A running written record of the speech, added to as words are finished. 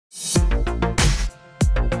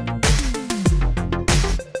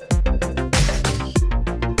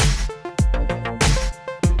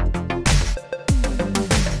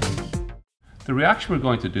reaction we're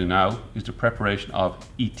going to do now is the preparation of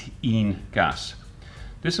ethene gas.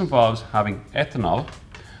 This involves having ethanol.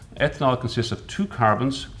 Ethanol consists of two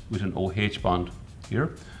carbons with an OH bond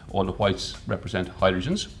here. All the whites represent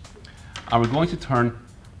hydrogens. And we're going to turn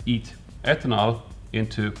ethanol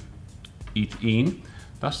into ethene.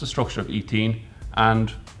 That's the structure of ethene,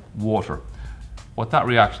 and water. What that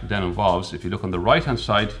reaction then involves, if you look on the right hand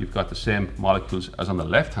side, you've got the same molecules as on the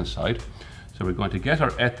left hand side. So we're going to get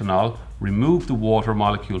our ethanol, remove the water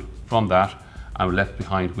molecule from that, and we're left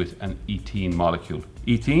behind with an ethene molecule.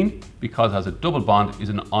 Ethene, because it has a double bond, is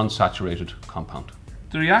an unsaturated compound.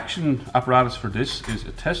 The reaction apparatus for this is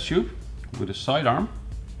a test tube with a side arm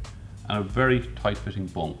and a very tight-fitting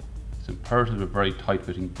bung. It's imperative a very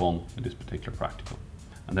tight-fitting bung in this particular practical.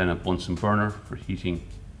 And then a Bunsen burner for heating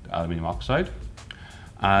the aluminium oxide.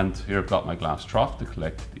 And here I've got my glass trough to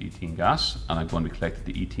collect the ethene gas, and I'm going to be collecting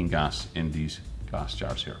the ethene gas in these glass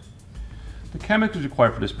jars here. The chemicals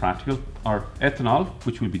required for this practical are ethanol,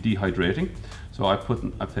 which we'll be dehydrating. So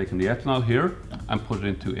I've taken the ethanol here and put it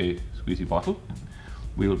into a squeezy bottle.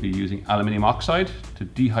 We will be using aluminium oxide to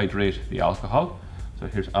dehydrate the alcohol. So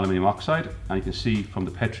here's aluminium oxide, and you can see from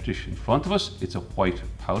the petri dish in front of us, it's a white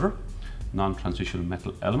powder, non-transitional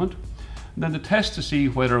metal element. And then the test to see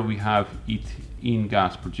whether we have ethene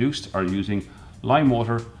gas produced are using lime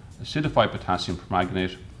water, acidified potassium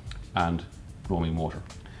permanganate, and bromine water.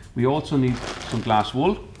 We also need some glass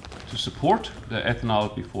wool to support the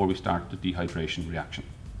ethanol before we start the dehydration reaction.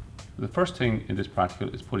 The first thing in this practical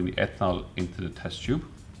is putting the ethanol into the test tube.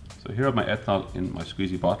 So here I have my ethanol in my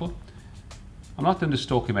squeezy bottle. I'm not doing this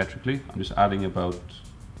stoichiometrically, I'm just adding about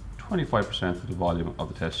 25% of the volume of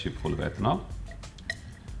the test tube full of ethanol.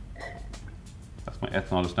 That's my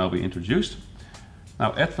ethanol is now being introduced.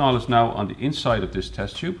 Now ethanol is now on the inside of this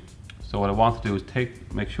test tube. So what I want to do is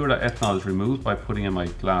make sure that ethanol is removed by putting in my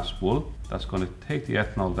glass wool. That's going to take the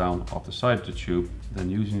ethanol down off the side of the tube, then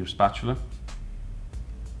using your spatula,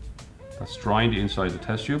 that's drying the inside of the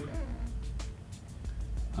test tube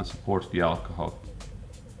and supports the alcohol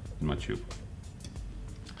in my tube.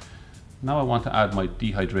 Now I want to add my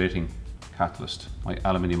dehydrating catalyst, my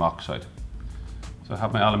aluminium oxide. So I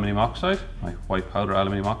have my aluminium oxide, my white powder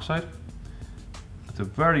aluminium oxide. It's a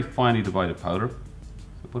very finely divided powder. So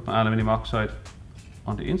I put my aluminium oxide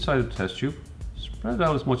on the inside of the test tube, spread it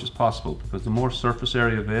out as much as possible, because the more surface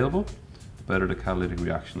area available, the better the catalytic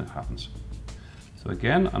reaction that happens. So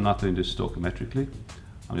again, I'm not doing this stoichiometrically,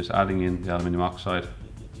 I'm just adding in the aluminium oxide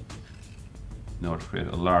in order to create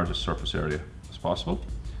a larger surface area as possible.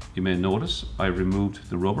 You may notice I removed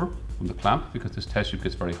the rubber from the clamp because this test tube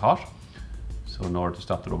gets very hot. So in order to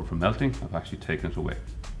stop the rubber from melting, I've actually taken it away.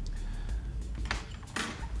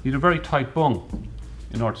 You need a very tight bung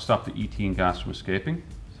in order to stop the ethene gas from escaping.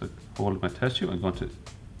 So holding my test tube, I'm going to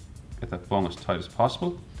get that bung as tight as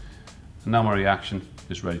possible. And now my reaction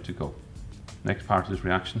is ready to go. Next part of this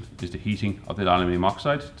reaction is the heating of the aluminium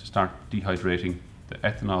oxide to start dehydrating the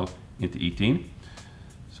ethanol into ethene.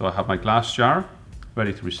 So I have my glass jar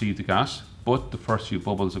ready to receive the gas, but the first few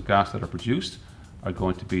bubbles of gas that are produced are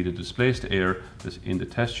going to be the displaced air that's in the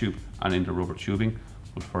test tube and in the rubber tubing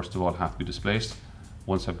will first of all have to be displaced.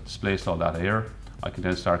 Once I've displaced all that air, I can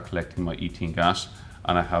then start collecting my ethene gas,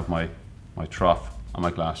 and I have my trough and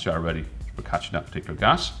my glass jar ready for catching that particular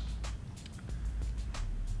gas.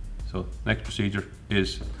 So next procedure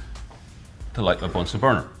is to light my Bunsen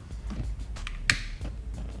burner.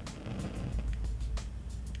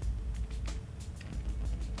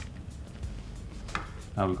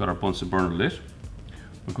 Now we've got our Bunsen burner lit.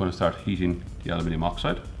 We're going to start heating the aluminium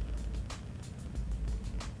oxide.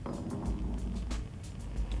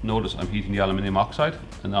 Notice I'm heating the aluminium oxide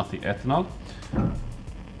and not the ethanol. And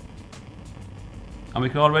we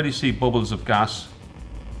can already see bubbles of gas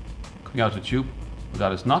coming out of the tube. But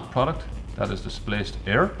that is not product, that is displaced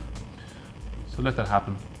air. So let that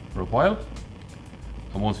happen for a while.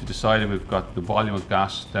 And once we've decided we've got the volume of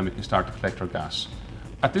gas, then we can start to collect our gas.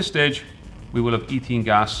 At this stage, we will have ethene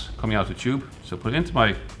gas coming out of the tube. So put it into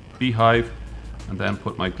my beehive and then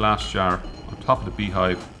put my glass jar on top of the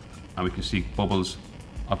beehive, and we can see bubbles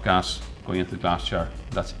of gas going into the glass jar.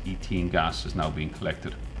 That's ethene gas is now being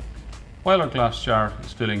collected. While our glass jar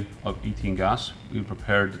is filling of ethene gas, we've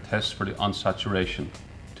prepared the test for the unsaturation.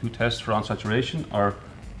 Two tests for unsaturation are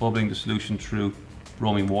bubbling the solution through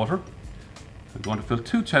bromine water. I'm going to fill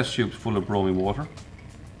two test tubes full of bromine water.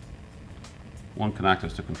 One can act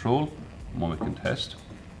as the control, one we can test.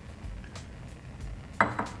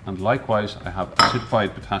 And likewise, I have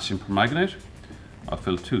acidified potassium permanganate. I'll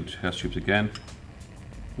fill two test tubes again.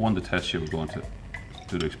 One the test tube we're going to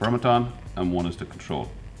do the experiment on, and one is the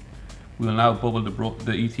control. We will now bubble the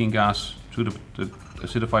ethene gas through the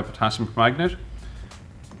acidified potassium permanganate.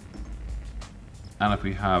 And if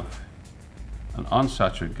we have an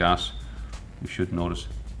unsaturated gas, we should notice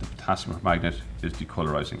the potassium permanganate is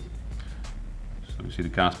decolorizing. So you see the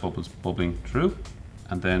gas bubbles bubbling through,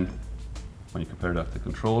 and then when you compare that to the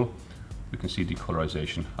control, we can see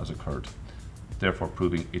decolorization has occurred, therefore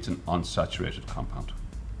proving it's an unsaturated compound.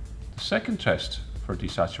 The second test for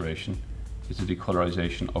desaturation is the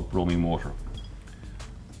decolorization of bromine water.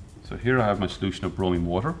 So here I have my solution of bromine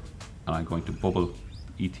water, and I'm going to bubble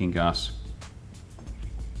ethene gas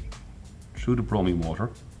through the bromine water,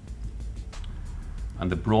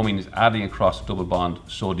 and the bromine is adding across the double bond,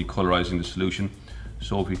 so decolorizing the solution.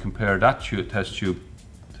 So if we compare that test tube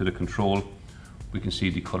to the control, we can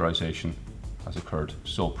see decolorization has occurred,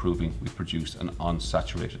 so proving we produced an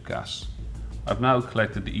unsaturated gas. I've now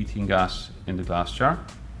collected the ethene gas in the glass jar.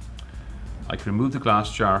 I can remove the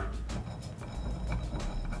glass jar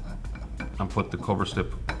and put the cover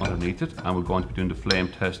slip underneath it, and we're going to be doing the flame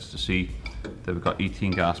test to see that we've got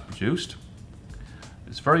ethene gas produced.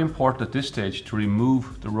 It's very important at this stage to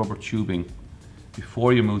remove the rubber tubing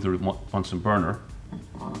before you remove the Bunsen burner.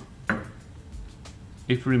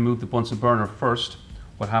 If you remove the Bunsen burner first,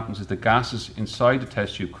 what happens is the gases inside the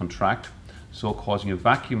test tube contract, so causing a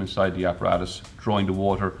vacuum inside the apparatus, drawing the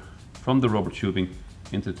water from the rubber tubing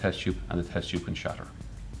into the test tube, and the test tube can shatter.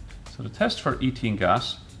 So the test for ethene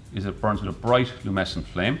gas is it burns with a bright luminescent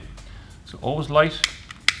flame. So always light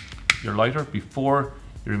your lighter before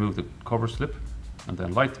you remove the cover slip, and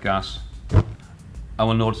then light the gas, and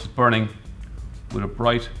we'll notice it's burning with a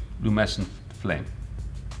bright luminescent flame.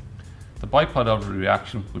 The byproduct of the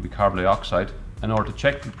reaction will be carbon dioxide. In order to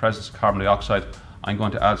check the presence of carbon dioxide, I'm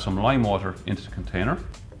going to add some lime water into the container,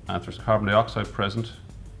 and if there's carbon dioxide present,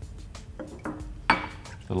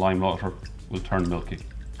 the lime water will turn milky.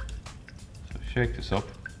 So shake this up,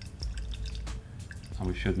 and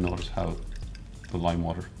we should notice how the lime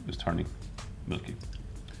water is turning milky.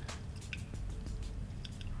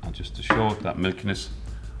 And just to show that milkiness,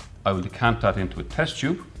 I will decant that into a test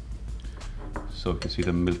tube so we can see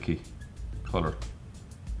the milky colour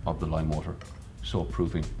of the lime water, so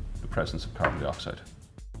proving the presence of carbon dioxide.